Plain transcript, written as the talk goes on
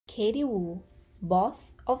Katie Wu,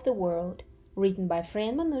 Boss of the World, written by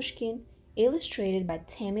Fran Manushkin, illustrated by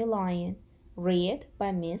Tammy Lyon, read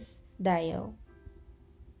by Miss Dio.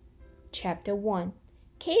 Chapter 1.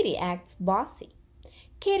 Katie acts bossy.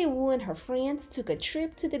 Katie Wu and her friends took a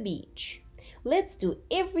trip to the beach. "Let's do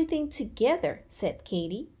everything together," said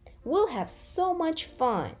Katie. "We'll have so much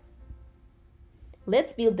fun."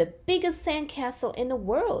 "Let's build the biggest sandcastle in the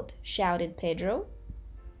world," shouted Pedro.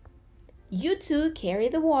 "You two carry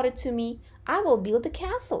the water to me. I will build the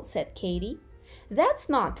castle," said Katie. "That's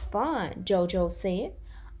not fun," Jojo said.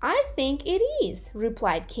 "I think it is,"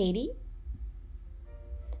 replied Katie.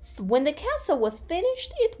 When the castle was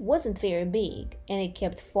finished, it wasn't very big, and it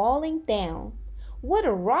kept falling down. "What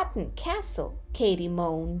a rotten castle," Katie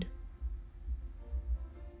moaned.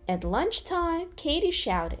 At lunchtime, Katie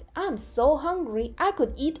shouted, "I'm so hungry I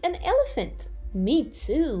could eat an elephant." "Me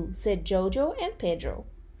too," said Jojo and Pedro.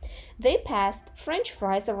 They passed French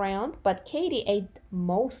fries around, but Katie ate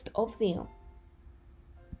most of them.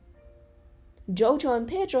 Jojo and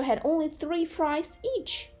Pedro had only 3 fries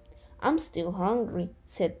each. "I'm still hungry,"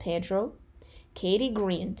 said Pedro. Katie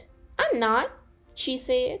grinned. "I'm not," she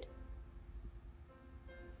said.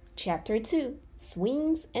 Chapter 2.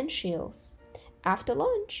 Swings and Shells. After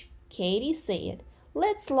lunch, Katie said,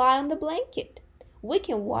 "Let's lie on the blanket. We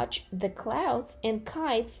can watch the clouds and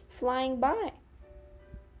kites flying by."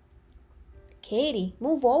 "Katie,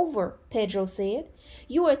 move over," Pedro said.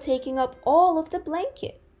 "You are taking up all of the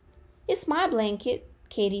blanket." "It's my blanket,"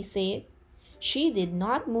 Katie said. She did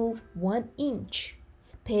not move 1 inch.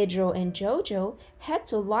 Pedro and Jojo had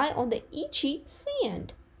to lie on the itchy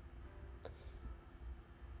sand.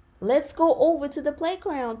 "Let's go over to the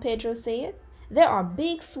playground," Pedro said. "There are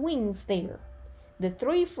big swings there." The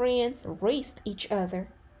 3 friends raced each other.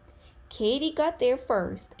 Katie got there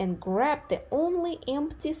first and grabbed the only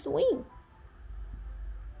empty swing.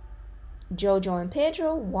 Jojo and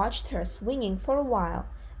Pedro watched her swinging for a while.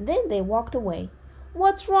 Then they walked away.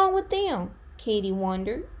 "What's wrong with them?" Katie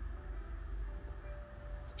wondered.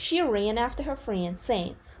 She ran after her friends,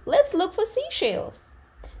 saying, "Let's look for seashells."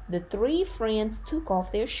 The 3 friends took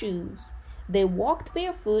off their shoes. They walked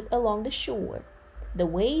barefoot along the shore. The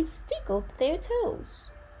waves tickled their toes.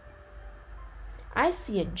 "I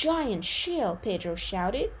see a giant shell," Pedro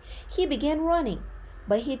shouted. He began running,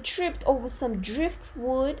 but he tripped over some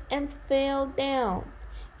driftwood and fell down.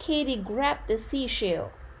 Katie grabbed the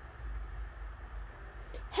seashell.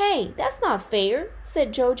 "Hey, that's not fair,"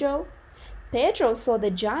 said Jojo. "Pedro saw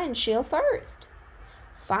the giant shell first."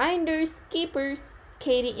 "Finders keepers,"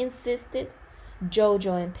 Katie insisted.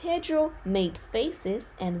 Jojo and Pedro made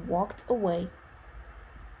faces and walked away.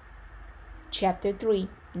 Chapter 3.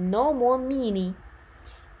 No More Meanie.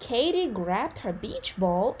 Katie grabbed her beach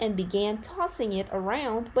ball and began tossing it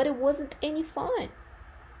around, but it wasn't any fun.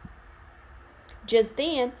 Just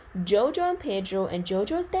then, Jojo and Pedro and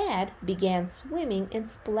Jojo's dad began swimming and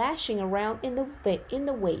splashing around in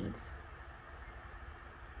the waves.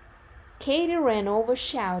 Katie ran over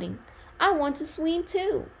shouting, "I want to swim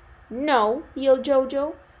too." "No," yelled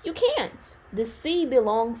Jojo, "you can't. The sea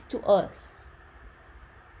belongs to us."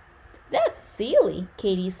 "That's silly,"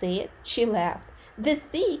 Katie said. She laughed. "The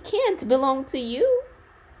sea can't belong to you."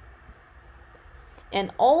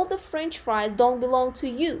 "And all the French fries don't belong to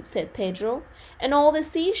you," said Pedro. "And all the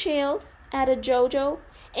seashells," added Jojo.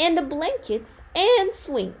 "And the blankets and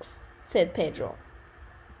swings," said Pedro.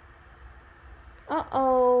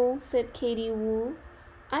 "Uh-oh," said Katie Wu.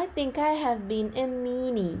 "I think I have been a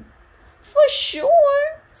meanie." "For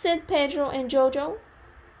sure," said Pedro and Jojo.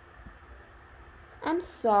 "I'm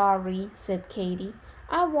sorry," said Katie.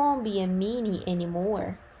 "I won't be a meanie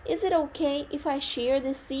anymore. Is it okay if I share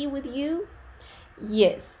the sea with you?"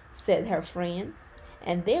 "Yes," said her friends,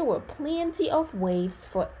 and there were plenty of waves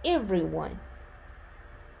for everyone.